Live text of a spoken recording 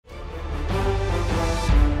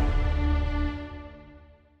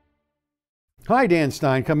Hi, Dan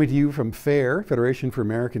Stein, coming to you from FAIR, Federation for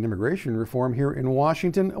American Immigration Reform here in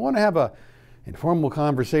Washington. I want to have an informal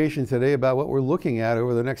conversation today about what we're looking at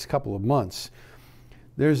over the next couple of months.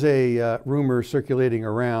 There's a rumor circulating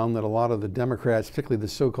around that a lot of the Democrats, particularly the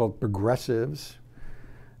so-called progressives,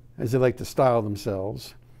 as they like to style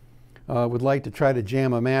themselves, would like to try to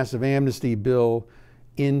jam a massive amnesty bill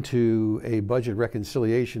into a budget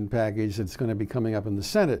reconciliation package that's going to be coming up in the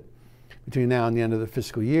Senate between now and the end of the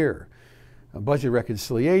fiscal year. A budget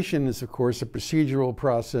reconciliation is, of course, a procedural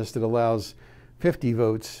process that allows 50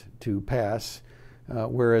 votes to pass,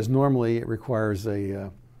 whereas normally it requires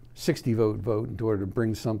a 60-vote vote in order to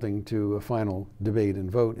bring something to a final debate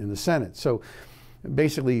and vote in the Senate. So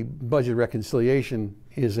basically, budget reconciliation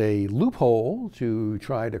is a loophole to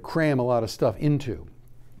try to cram a lot of stuff into.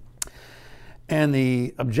 And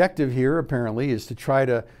the objective here, apparently, is to try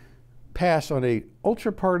to pass on a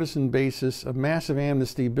ultra-partisan basis a massive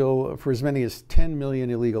amnesty bill for as many as 10 million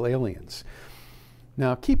illegal aliens.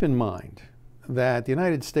 Now, keep in mind that the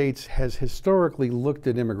United States has historically looked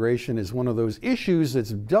at immigration as one of those issues that's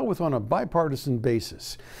dealt with on a bipartisan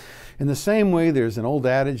basis. In the same way, there's an old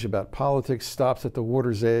adage about politics stops at the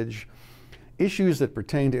water's edge. Issues that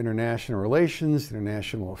pertain to international relations,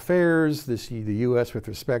 international affairs, the U.S. with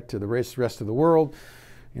respect to the rest of the world,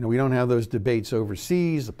 we don't have those debates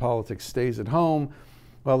overseas. The politics stays at home.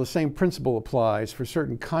 Well, the same principle applies for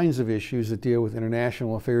certain kinds of issues that deal with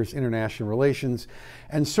international affairs, international relations,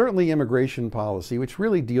 and certainly immigration policy, which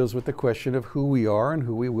really deals with the question of who we are and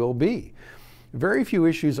who we will be. Very few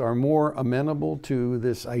issues are more amenable to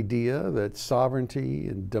this idea that sovereignty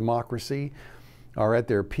and democracy are at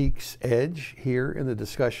their peak's edge here in the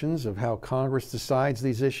discussions of how Congress decides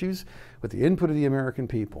these issues with the input of the American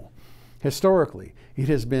people. Historically, it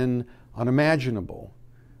has been unimaginable,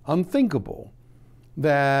 unthinkable,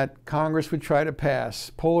 that Congress would try to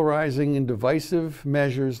pass polarizing and divisive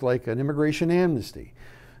measures like an immigration amnesty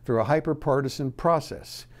through a hyper-partisan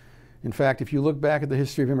process. In fact, if you look back at the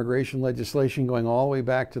history of immigration legislation going all the way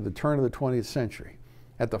back to the turn of the 20th century,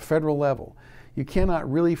 at the federal level, you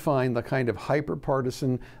cannot really find the kind of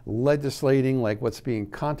hyper-partisan legislating like what's being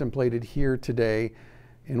contemplated here today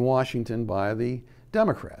in Washington by the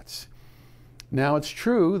Democrats. Now, it's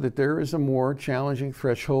true that there is a more challenging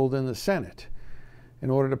threshold in the Senate in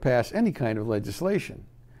order to pass any kind of legislation.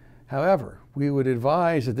 However, we would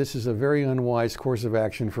advise that this is a very unwise course of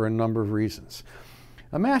action for a number of reasons.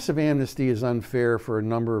 A massive amnesty is unfair for a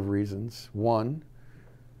number of reasons. One,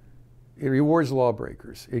 it rewards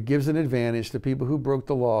lawbreakers. It gives an advantage to people who broke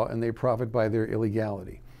the law and they profit by their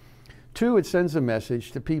illegality. Two, it sends a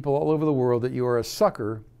message to people all over the world that you are a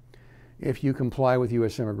sucker if you comply with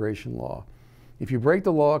U.S. immigration law. If you break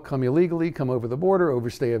the law, come illegally, come over the border,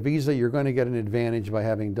 overstay a visa, you're going to get an advantage by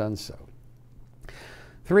having done so.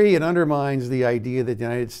 Three, it undermines the idea that the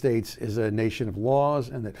United States is a nation of laws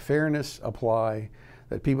and that fairness apply,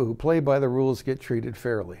 that people who play by the rules get treated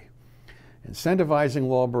fairly. Incentivizing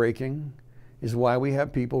law breaking is why we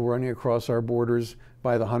have people running across our borders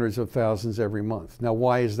by the hundreds of thousands every month. Now,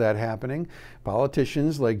 why is that happening?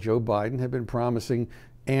 Politicians like Joe Biden have been promising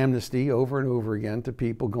amnesty over and over again to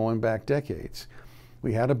people going back decades.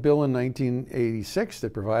 We had a bill in 1986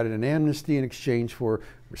 that provided an amnesty in exchange for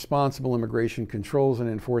responsible immigration controls and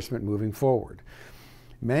enforcement moving forward.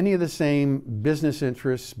 Many of the same business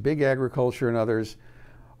interests, big agriculture and others,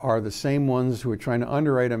 are the same ones who are trying to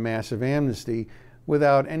underwrite a massive amnesty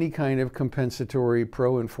without any kind of compensatory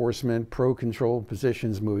pro-enforcement, pro-control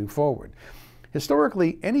positions moving forward.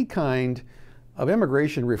 Historically, any kind of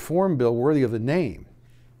immigration reform bill worthy of the name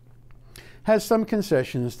has some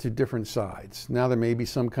concessions to different sides. Now, there may be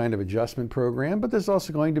some kind of adjustment program, but there's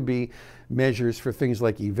also going to be measures for things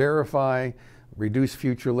like e-verify, reduce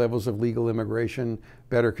future levels of legal immigration,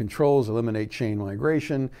 better controls, eliminate chain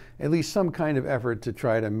migration, at least some kind of effort to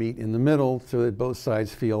try to meet in the middle so that both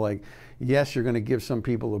sides feel like, yes, you're going to give some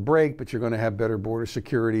people a break, but you're going to have better border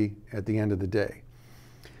security at the end of the day.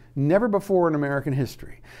 Never before in American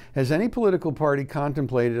history has any political party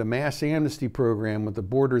contemplated a mass amnesty program when the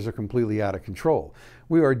borders are completely out of control.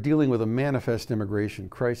 We are dealing with a manifest immigration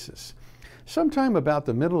crisis. Sometime about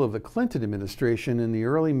the middle of the Clinton administration in the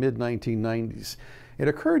early mid-1990s, it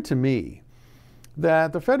occurred to me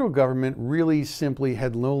that the federal government really simply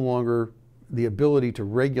had no longer the ability to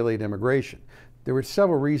regulate immigration. There were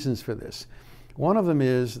several reasons for this. One of them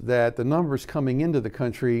is that the numbers coming into the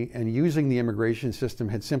country and using the immigration system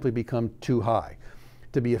had simply become too high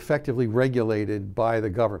to be effectively regulated by the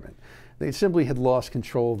government. They simply had lost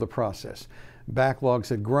control of the process. Backlogs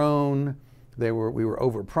had grown. We were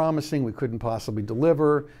overpromising. We couldn't possibly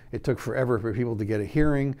deliver. It took forever for people to get a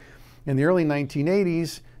hearing. In the early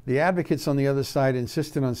 1980s, The advocates on the other side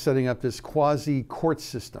insisted on setting up this quasi-court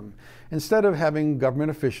system instead of having government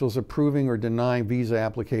officials approving or denying visa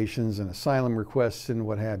applications and asylum requests and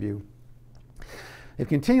what have you. They've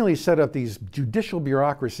continually set up these judicial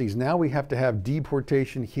bureaucracies. Now we have to have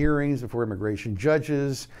deportation hearings before immigration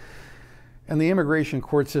judges, and the immigration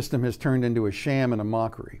court system has turned into a sham and a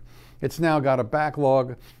mockery. It's now got a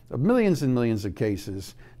backlog of millions and millions of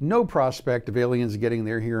cases, no prospect of aliens getting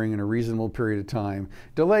their hearing in a reasonable period of time.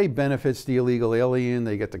 Delay benefits the illegal alien.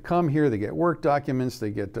 They get to come here, they get work documents, they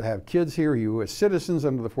get to have kids here, U.S. citizens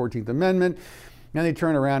under the 14th Amendment, and they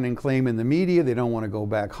turn around and claim in the media they don't want to go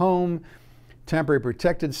back home. Temporary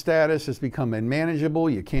protected status has become unmanageable.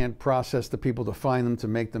 You can't process the people to find them to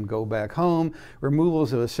make them go back home.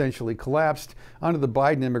 Removals have essentially collapsed. Under the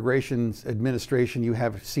Biden immigration administration, you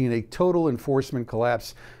have seen a total enforcement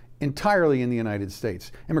collapse entirely in the United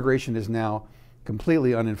States. Immigration is now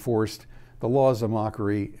completely unenforced. The law is a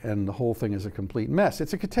mockery, and the whole thing is a complete mess.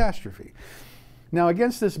 It's a catastrophe. Now,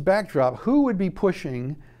 against this backdrop, who would be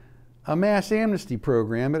pushing a mass amnesty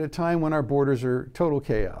program at a time when our borders are total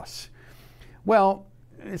chaos? Well,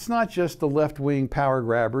 it's not just the left-wing power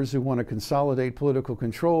grabbers who want to consolidate political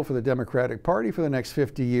control for the Democratic Party for the next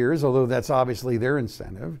 50 years, although that's obviously their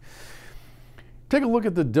incentive. Take a look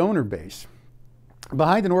at the donor base.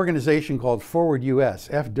 Behind an organization called Forward US,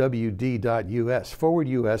 FWD.US, Forward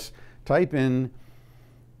US, type in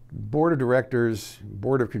Board of Directors,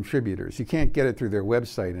 Board of Contributors. You can't get it through their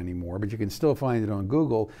website anymore, but you can still find it on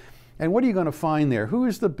Google. And what are you going to find there? Who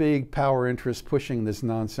is the big power interest pushing this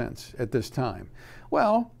nonsense at this time?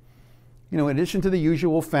 Well, in addition to the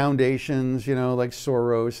usual foundations, like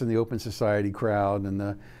Soros and the Open Society crowd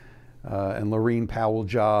and Laurene Powell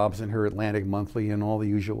Jobs and her Atlantic Monthly and all the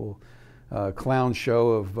usual clown show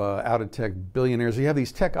of out-of-tech billionaires, you have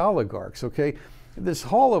these tech oligarchs, okay? This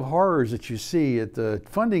hall of horrors that you see at the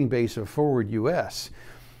funding base of Forward US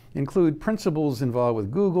include principals involved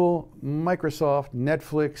with Google, Microsoft,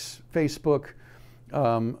 Netflix, Facebook,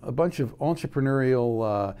 a bunch of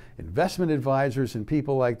entrepreneurial investment advisors and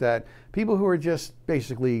people like that, people who are just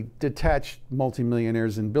basically detached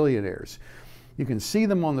multimillionaires and billionaires. You can see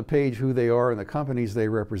them on the page who they are and the companies they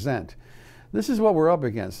represent. This is what we're up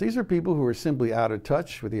against. These are people who are simply out of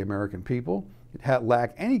touch with the American people,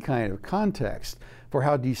 lack any kind of context for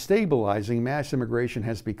how destabilizing mass immigration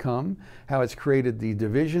has become, how it's created the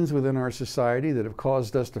divisions within our society that have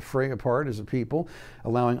caused us to fray apart as a people,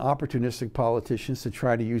 allowing opportunistic politicians to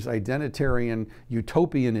try to use identitarian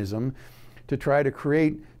utopianism to try to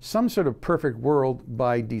create some sort of perfect world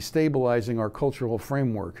by destabilizing our cultural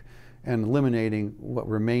framework and eliminating what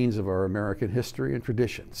remains of our American history and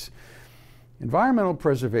traditions. Environmental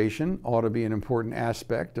preservation ought to be an important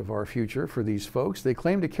aspect of our future for these folks. They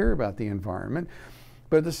claim to care about the environment,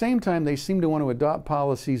 but at the same time, they seem to want to adopt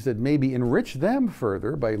policies that maybe enrich them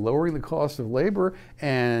further by lowering the cost of labor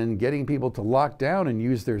and getting people to lock down and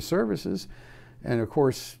use their services. And of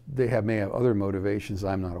course, they may have other motivations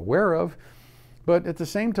I'm not aware of. But at the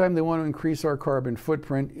same time, they want to increase our carbon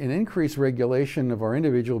footprint and increase regulation of our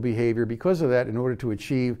individual behavior because of that in order to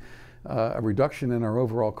achieve a reduction in our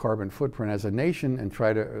overall carbon footprint as a nation and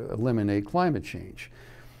try to eliminate climate change.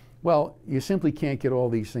 Well, you simply can't get all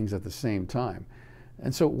these things at the same time.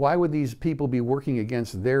 And so why would these people be working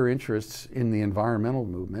against their interests in the environmental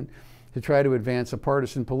movement to try to advance a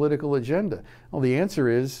partisan political agenda? Well, the answer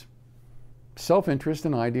is self-interest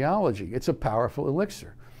and ideology. It's a powerful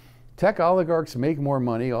elixir. Tech oligarchs make more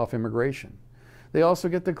money off immigration. They also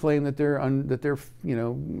get the claim that they're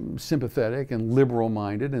sympathetic and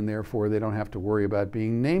liberal-minded, and therefore they don't have to worry about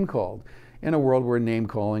being name-called in a world where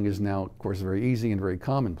name-calling is now, of course, very easy and very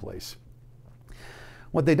commonplace.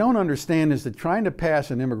 What they don't understand is that trying to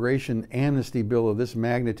pass an immigration amnesty bill of this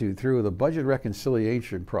magnitude through the budget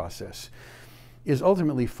reconciliation process is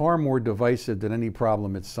ultimately far more divisive than any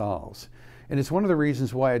problem it solves. And it's one of the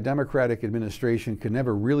reasons why a Democratic administration can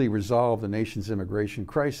never really resolve the nation's immigration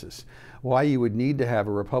crisis, why you would need to have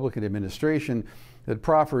a Republican administration that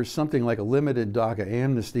proffers something like a limited DACA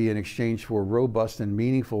amnesty in exchange for robust and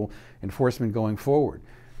meaningful enforcement going forward.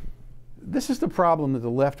 This is the problem that the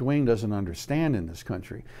left wing doesn't understand in this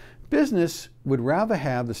country. Business would rather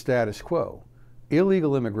have the status quo,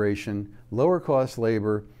 illegal immigration, lower cost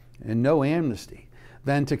labor, and no amnesty,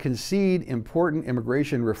 than to concede important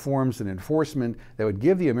immigration reforms and enforcement that would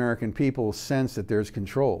give the American people a sense that there's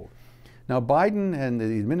control. Now, Biden and the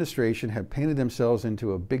administration have painted themselves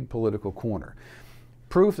into a big political corner.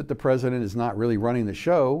 Proof that the president is not really running the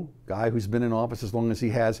show, guy who's been in office as long as he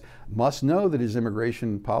has, must know that his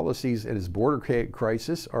immigration policies and his border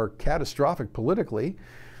crisis are catastrophic politically.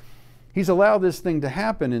 He's allowed this thing to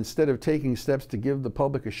happen instead of taking steps to give the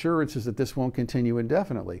public assurances that this won't continue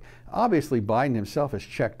indefinitely. Obviously, Biden himself has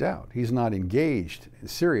checked out. He's not engaged in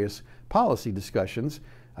serious policy discussions.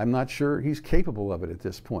 I'm not sure he's capable of it at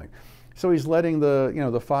this point. So he's letting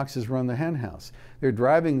the foxes run the hen house. They're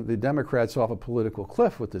driving the Democrats off a political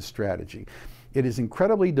cliff with this strategy. It is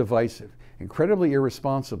incredibly divisive, incredibly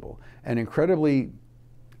irresponsible, and incredibly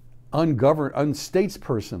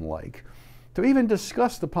unstatesperson-like to even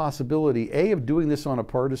discuss the possibility, A, of doing this on a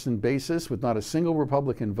partisan basis with not a single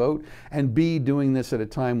Republican vote, and B, doing this at a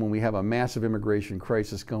time when we have a massive immigration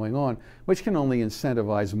crisis going on, which can only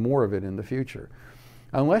incentivize more of it in the future.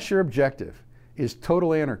 Unless your objective is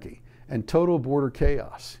total anarchy and total border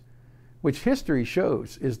chaos, which history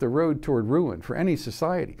shows is the road toward ruin for any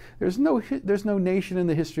society. There's no nation in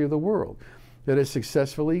the history of the world that has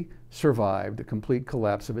successfully survived the complete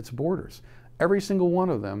collapse of its borders. Every single one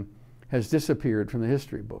of them has disappeared from the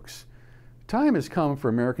history books. Time has come for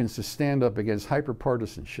Americans to stand up against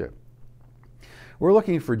hyperpartisanship. We're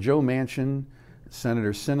looking for Joe Manchin,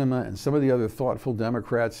 Senator Sinema, and some of the other thoughtful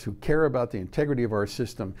Democrats who care about the integrity of our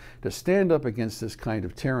system to stand up against this kind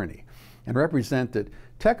of tyranny and represent that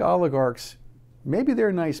tech oligarchs, maybe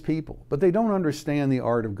they're nice people, but they don't understand the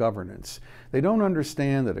art of governance. They don't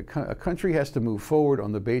understand that a country has to move forward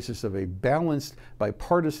on the basis of a balanced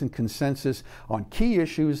bipartisan consensus on key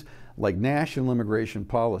issues like national immigration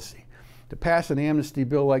policy. To pass an amnesty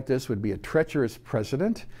bill like this would be a treacherous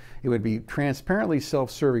precedent. It would be transparently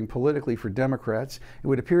self-serving politically for Democrats. It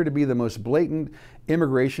would appear to be the most blatant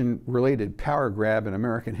immigration-related power grab in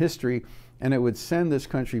American history, and it would send this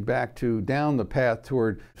country back down the path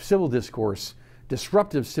toward civil discourse,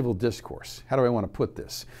 disruptive civil discourse. How do I want to put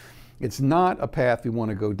this? It's not a path we want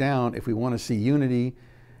to go down if we want to see unity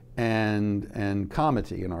and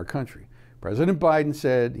comity in our country. President Biden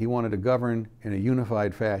said he wanted to govern in a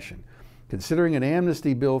unified fashion. Considering an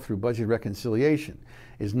amnesty bill through budget reconciliation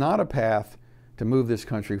is not a path to move this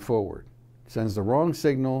country forward. It sends the wrong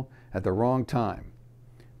signal at the wrong time.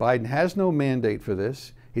 Biden has no mandate for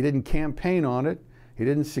this. He didn't campaign on it. He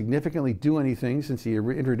didn't significantly do anything since he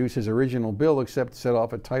introduced his original bill except set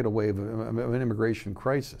off a tidal wave of an immigration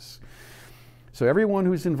crisis. So everyone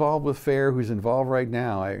who's involved with FAIR, who's involved right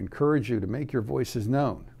now, I encourage you to make your voices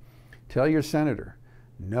known. Tell your senator,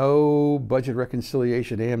 no budget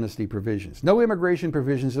reconciliation amnesty provisions, no immigration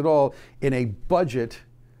provisions at all in a budget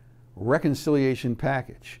reconciliation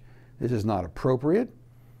package. This is not appropriate,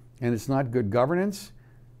 and it's not good governance,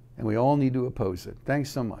 and we all need to oppose it. Thanks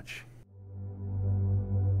so much.